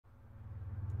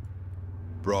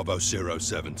Bravo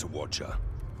 07 to Watcher.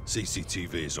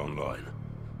 CCTV is online.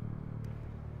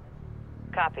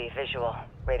 Copy, visual.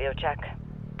 Radio check.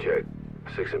 Check.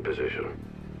 6 in position.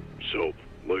 So,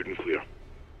 loud and clear.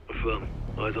 Affirm.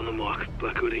 Eyes on the mark.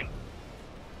 Black hoodie.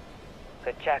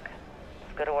 Good check.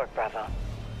 Good work, Bravo.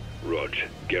 Rog,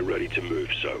 get ready to move,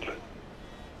 Soap.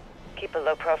 Keep a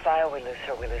low profile. We lose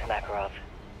her, we lose Makarov.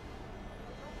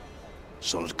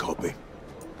 Solid copy.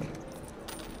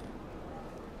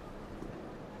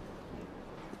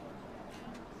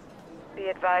 Be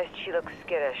advised, she looks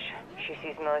skittish. She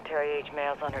sees military-age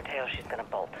males on her tail, she's gonna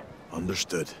bolt.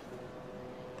 Understood.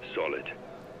 Solid.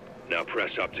 Now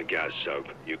press up to gas, Soap.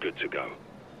 You're good to go.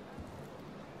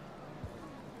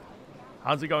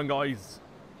 How's it going, guys?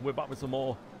 We're back with some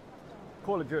more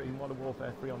Call of Duty Modern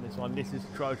Warfare 3 on this one. This is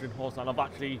Trojan Horse, and I've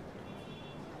actually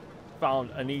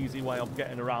found an easy way of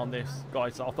getting around this,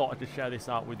 guys, so I thought I'd just share this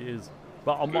out with you.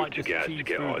 But I might just gas cheat to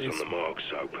get through eyes this on the mark,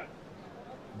 Soap.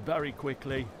 very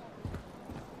quickly.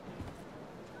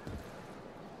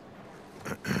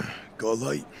 Got a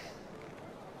light?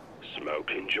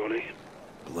 Smoking, Johnny?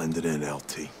 Blend it in,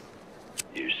 LT.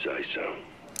 You say so.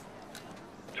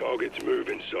 Target's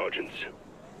moving, Sergeants.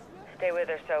 Stay with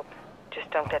her, Soap. Just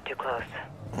don't get too close.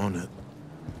 On it.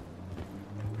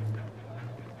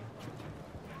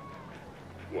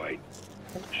 Wait.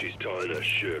 She's tying her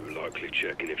shoe, likely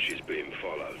checking if she's being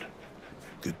followed.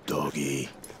 Good doggy.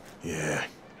 Yeah,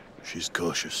 she's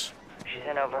cautious. She's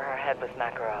in over her head with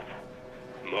Makarov.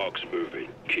 Mark's moving.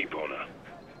 Keep on her.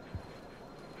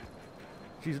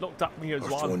 She's looked at me as Our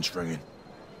well. phone's ringing.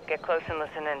 Get close and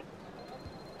listen in.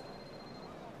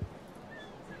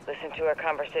 Listen to her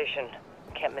conversation.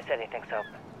 Can't miss anything, Soap.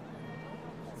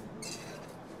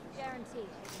 Guaranteed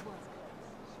it was.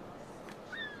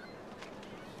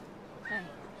 Hey,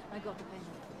 I got the pen.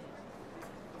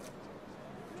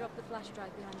 Drop the flash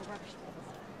drive behind the rubbish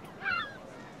bins.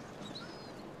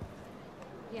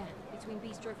 Yeah, between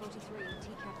Bistro 43 and Tea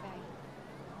Cafe.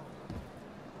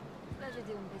 Pleasure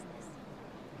doing business.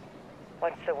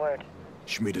 What's the word?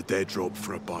 She made a dead drop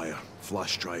for a buyer.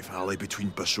 Flash drive alley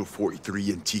between Bistro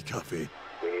 43 and Tea Cafe.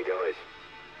 We need eyes.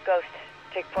 Ghost,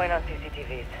 take point on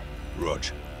CCTVs. Rog.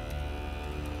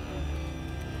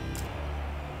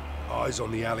 Eyes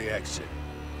on the alley exit.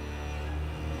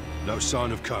 No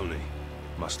sign of Coney.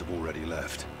 Must have already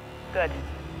left. Good.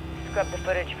 Scrub the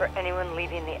footage for anyone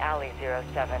leaving the alley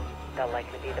 07. They'll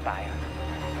likely be the buyer.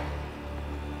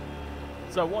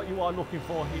 So what you are looking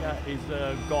for here is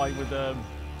a guy with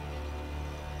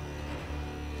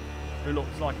who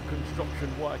looks like a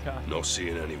construction worker. Not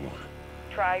seeing anyone.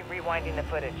 Try rewinding the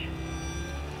footage.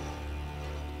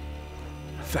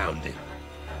 Found him.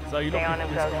 So you're Stay looking on for him,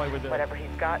 this Ghost. guy with Whatever a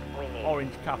he's got, we need.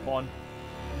 orange cap on.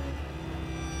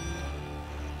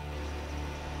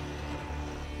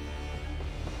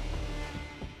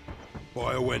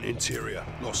 Buyer went interior.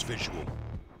 Lost visual.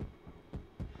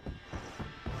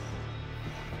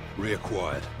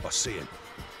 Reacquired. I see him.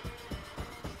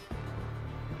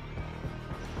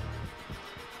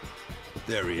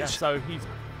 There he Yeah, is. so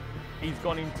he's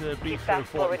gone into Keep Bistro fast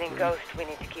forwarding 43. Ghost. We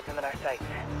need to keep him in our sights.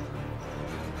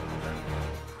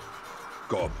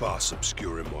 Got a bus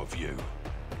obscuring my view.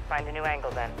 Find a new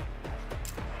angle then.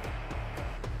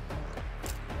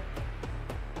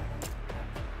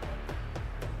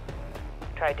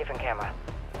 Try a different camera.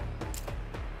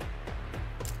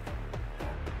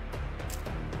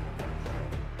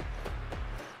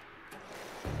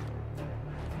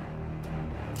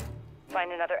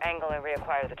 Find another angle and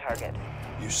reacquire the target.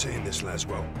 You seeing this,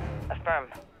 Laswell? Affirm.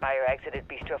 Buyer exited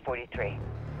Bistro 43.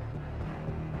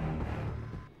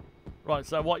 Right,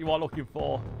 so what you are looking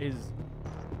for is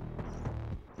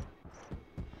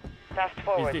Fast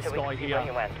forward this so we guy can see here. where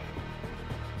he went.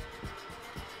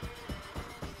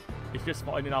 it's just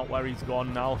finding out where he's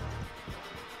gone now.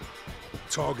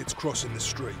 Target's crossing the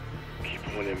street. Keep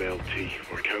on him, LT.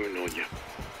 We're counting on you.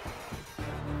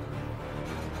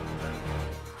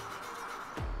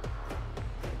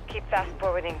 Keep fast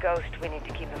forwarding Ghost. We need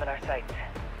to keep him in our sights.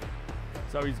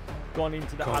 So he's gone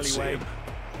into the Can't see alleyway. him.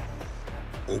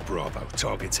 All Bravo.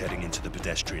 Target's heading into the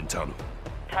pedestrian tunnel.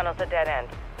 Tunnel's a dead end.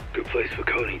 Good place for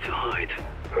Coney to hide.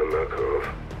 And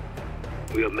Makarov.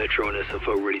 We have Metro and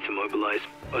SFO ready to mobilize.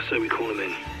 I say we call them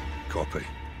in. Copy.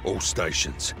 All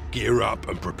stations. Gear up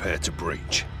and prepare to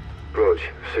breach. Rog,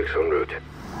 600.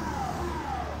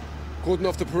 Cordon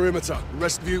off the perimeter.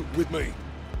 Rest of you with me.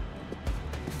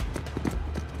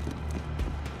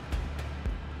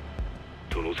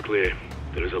 Tunnel's clear.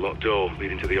 There is a locked door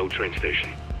leading to the old train station.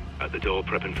 At the door,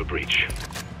 prepping for breach.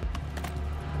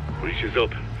 Breach is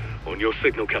up. On your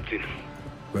signal, Captain.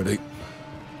 Ready?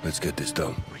 Let's get this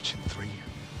done. Breach in 3,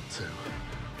 2,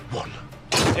 One.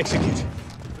 Execute.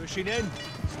 Pushing in.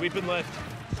 Sweeping left.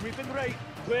 Sweeping right.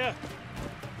 Clear.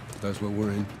 That's what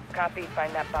we're in. Copy,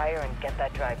 find that buyer and get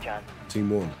that drive, John. Team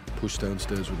 1, push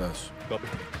downstairs with us. Copy.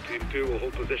 Team 2 will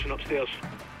hold position upstairs.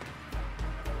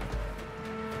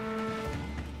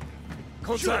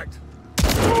 Contact!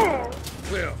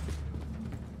 Clear.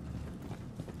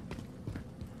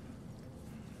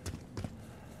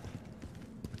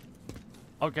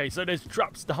 Okay, so there's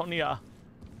traps down here.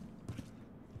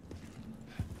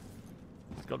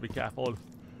 Just gotta be careful.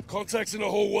 Contacts in the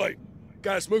hallway.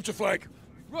 Guys, move to flank.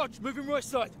 Rog, moving right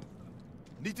side.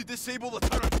 Need to disable the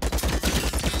turret.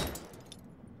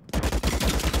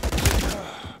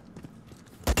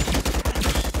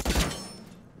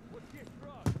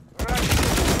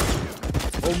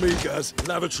 On me, guys.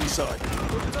 Lavatory side.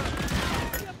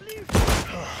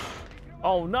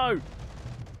 Oh no!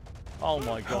 Oh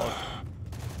my god.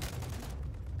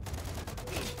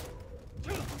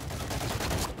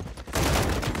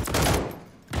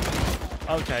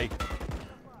 Okay.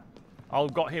 I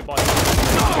got hit by...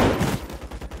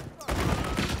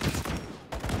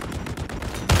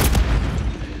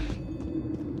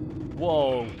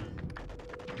 Whoa.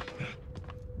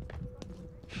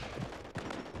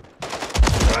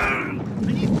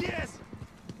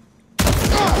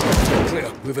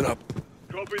 Clear. Moving up.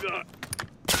 Copy that.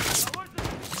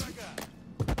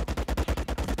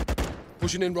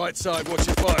 Pushing in right side. Watch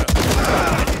your fire.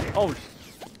 Oh,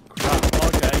 crap.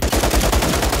 Okay.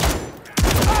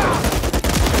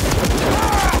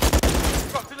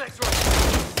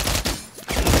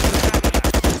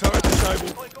 Turret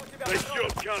disabled. Nice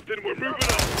job, Captain. We're moving up.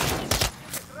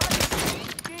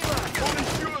 Only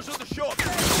shooters on the shot.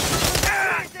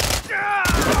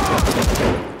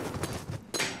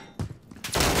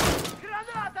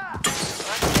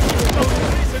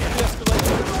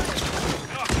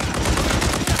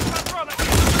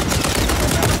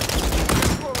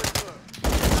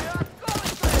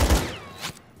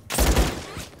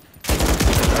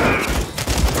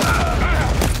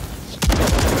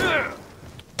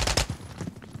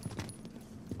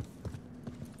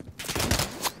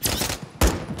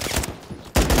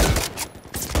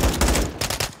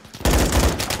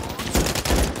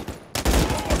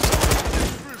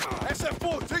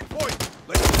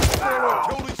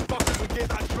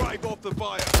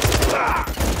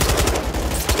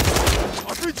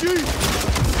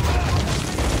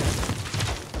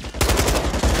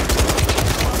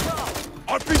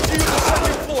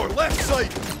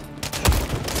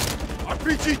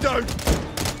 RPG down!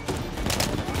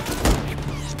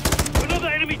 Another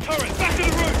enemy turret! Back to the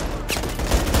roof!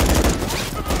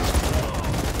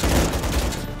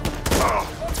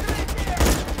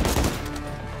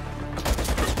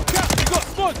 Cap, you got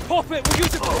smoke! Pop it! We'll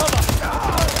use it for cover!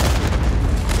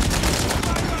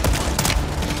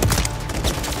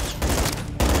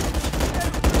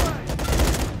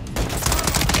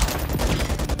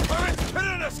 Turret's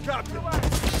killing us, Captain!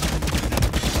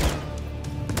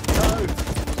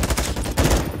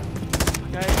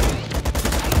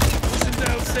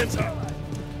 Center.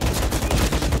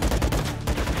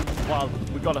 Well,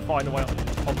 we've got to find a way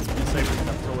onto the safety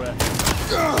capital there.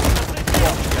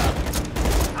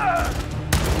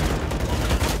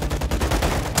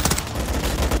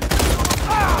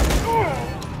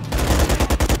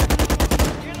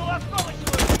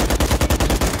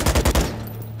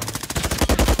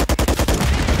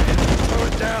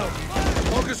 Turret down.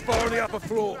 Focus fire on the upper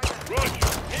floor. Roger.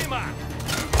 Hey, man.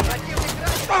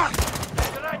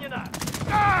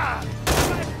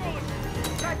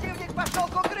 Противник пошел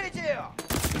к укрытию!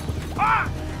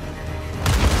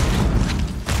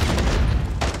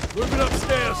 Moving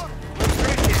upstairs.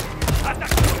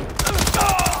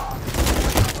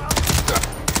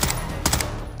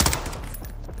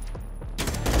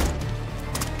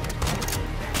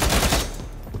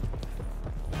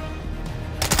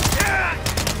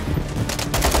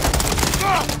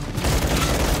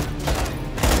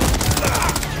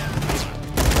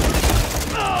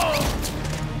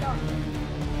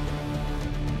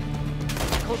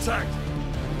 Contact!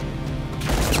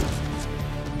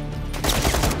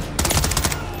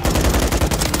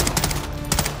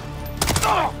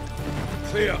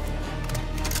 Clear.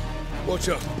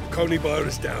 Watcher, Coney Buyer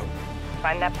is down.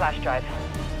 Find that flash drive.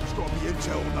 There's got to be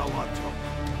intel on that laptop.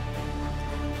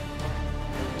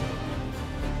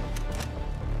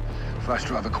 Flash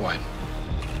drive acquired.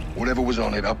 Whatever was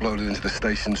on it uploaded into the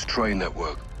station's train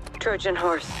network. Trojan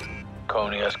Horse.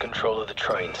 Coney has control of the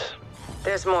trains.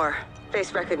 There's more.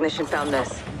 Face recognition found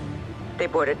this. They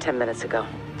boarded 10 minutes ago.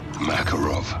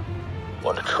 Makarov.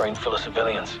 Want a train full of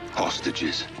civilians?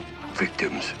 Hostages.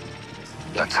 Victims.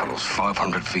 That tunnel's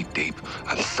 500 feet deep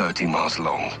and 30 miles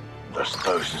long. There's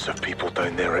thousands of people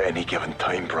down there at any given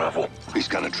time, Bravo. He's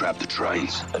gonna trap the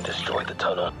trains. And destroy the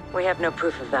tunnel. We have no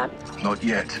proof of that. Not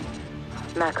yet.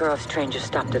 Makarov's train just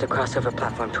stopped at a crossover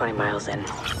platform 20 miles in.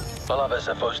 I'll have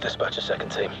SFOs dispatch a second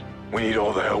team. We need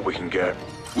all the help we can get.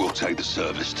 We'll take the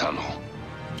service tunnel.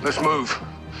 Let's move.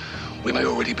 We may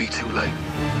already be too late.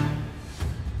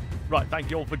 Right,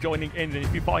 thank you all for joining in. And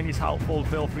if you find this helpful,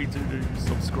 feel free to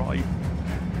subscribe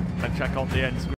and check out the end screen.